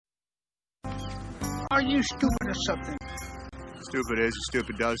Are you stupid or something? Stupid is,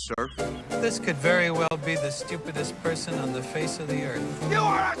 stupid does, sir. This could very well be the stupidest person on the face of the earth. You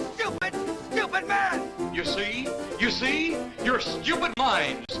are a stupid, stupid man! You see? You're stupid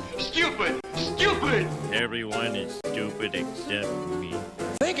minds. Stupid. Everyone is stupid except me.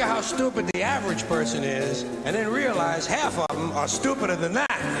 Think of how stupid the average person is, and then realize half of them are stupider than that.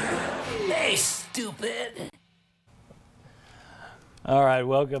 Hey, stupid. All right,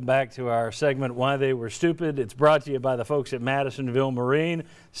 welcome back to our segment, Why They Were Stupid. It's brought to you by the folks at Madisonville Marine,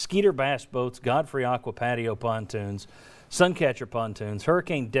 Skeeter Bass Boats, Godfrey Aqua Patio Pontoons, Suncatcher Pontoons,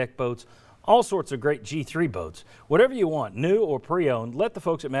 Hurricane Deck Boats, all sorts of great G3 boats. Whatever you want, new or pre-owned, let the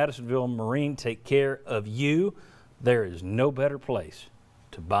folks at Madisonville Marine take care of you. There is no better place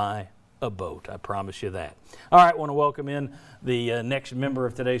to buy a boat. I promise you that. All right, I want to welcome in the next member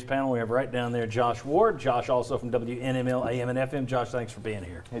of today's panel. We have right down there Josh Ward. Josh also from WNML, AM and FM. Josh, thanks for being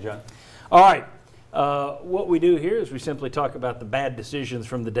here. Hey, John. All right. What we do here is we simply talk about the bad decisions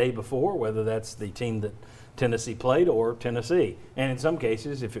from the day before, whether that's the team that Tennessee played or Tennessee. And in some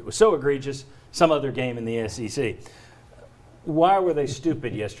cases, if it was so egregious, some other game in the SEC. Why were they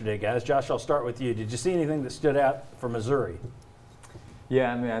stupid yesterday, guys? Josh, I'll start with you. Did you see anything that stood out for Missouri?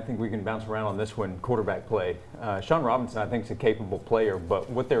 Yeah, I mean, I think we can bounce around on this one, quarterback play. Sean Robinson, I think, is a capable player, but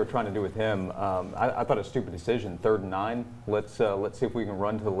what they were trying to do with him, I thought a stupid decision, 3rd and 9. Let's see if we can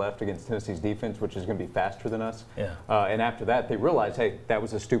run to the left against Tennessee's defense, which is going to be faster than us. Yeah. And after that, they realized, hey, that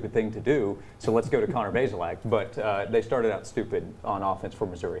was a stupid thing to do, so let's go to Connor Bazelak. But they started out stupid on offense for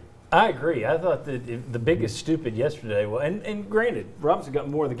Missouri. I agree. I thought that the biggest stupid yesterday, well, and granted, Robinson got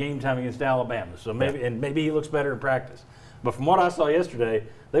more of the game time against Alabama, so maybe he looks better in practice. But from what I saw yesterday,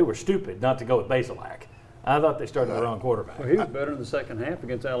 they were stupid not to go with Bazelak. I thought they started the wrong quarterback. Well, he was better in the second half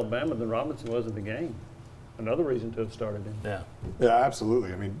against Alabama than Robinson was in the game. Another reason to have started him. Yeah,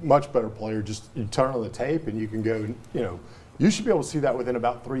 absolutely. I mean, much better player. Just you turn on the tape and you can go, you should be able to see that within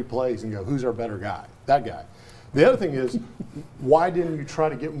about 3 plays and go, who's our better guy? That guy. The other thing is, why didn't you try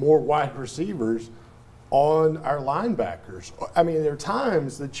to get more wide receivers on our linebackers? I mean, there are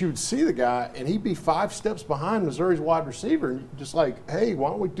times that you would see the guy and he'd be 5 steps behind Missouri's wide receiver, and just like, hey, why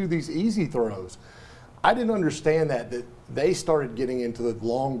don't we do these easy throws? I didn't understand that they started getting into the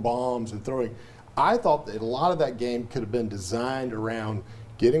long bombs and throwing. I thought that a lot of that game could have been designed around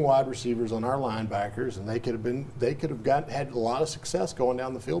getting wide receivers on our linebackers, and they could have had a lot of success going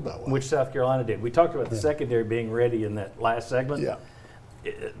down the field that way. Which South Carolina did. We talked about the secondary being ready in that last segment. Yeah.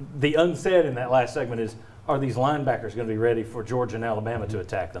 The unsaid in that last segment is, are these linebackers going to be ready for Georgia and Alabama to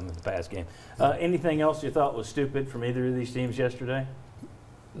attack them in the pass game? Anything else you thought was stupid from either of these teams yesterday?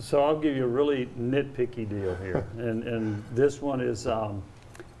 So I'll give you a really nitpicky deal here. and this one is,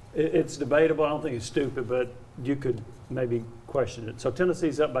 it's debatable. I don't think it's stupid, but you could maybe question it. So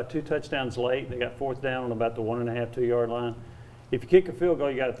Tennessee's up by 2 touchdowns late. They got 4th down on about the 1.5, 2 yard line. If you kick a field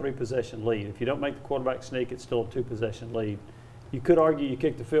goal, you got a 3-possession lead. If you don't make the quarterback sneak, it's still a 2-possession lead. You could argue you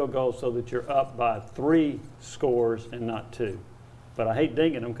kick the field goal so that you're up by 3 scores and not 2. But I hate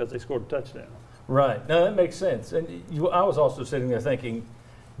dinging them because they scored a touchdown. Right. No, that makes sense. And I was also sitting there thinking,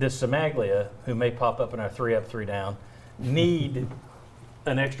 does Samaglia, who may pop up in our 3-up, 3-down, need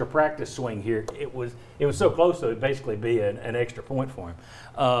an extra practice swing here? It was so close to it basically be an extra point for him.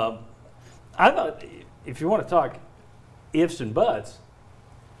 I thought, if you want to talk ifs and buts,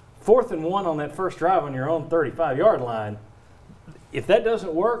 4th and 1 on that first drive on your own 35-yard line, if that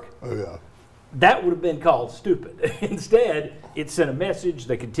doesn't work, that would have been called stupid. Instead, it sent a message.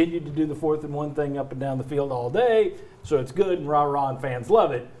 They continued to do the 4th and 1 thing up and down the field all day, so it's good and rah-rah and fans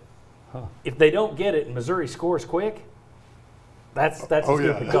love it. If they don't get it and Missouri scores quick, that's a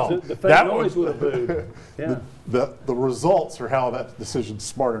stupid call. The fan always would have booed. Yeah. The results are how that decision's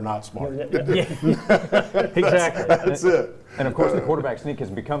smart or not smart. Exactly. That's it. And, of course, the quarterback sneak has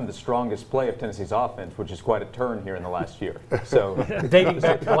become the strongest play of Tennessee's offense, which is quite a turn here in the last year. So dating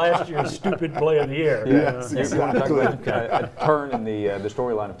back to last year's stupid play of the year. Yes, You want to talk about a turn in the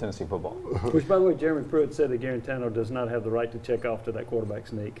storyline of Tennessee football. Which, by the way, Jeremy Pruitt said that Garantano does not have the right to check off to that quarterback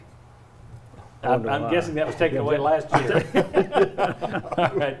sneak. I'm guessing that was taken away last year.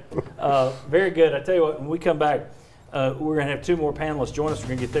 All right. Very good. I tell you what, when we come back, we're going to have 2 more panelists join us. We're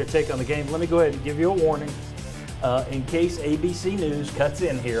going to get their take on the game. Let me go ahead and give you a warning in case ABC News cuts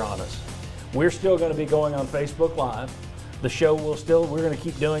in here on us. We're still going to be going on Facebook Live. The show we're going to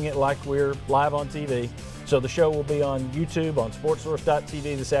keep doing it like we're live on TV. So the show will be on YouTube, on SportsSource.tv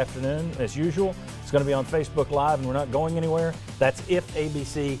this afternoon, as usual. It's going to be on Facebook Live, and we're not going anywhere. That's if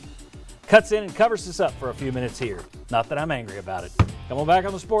ABC cuts in and covers us up for a few minutes here. Not that I'm angry about it. Come on back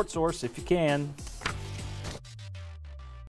on the Sports Source if you can.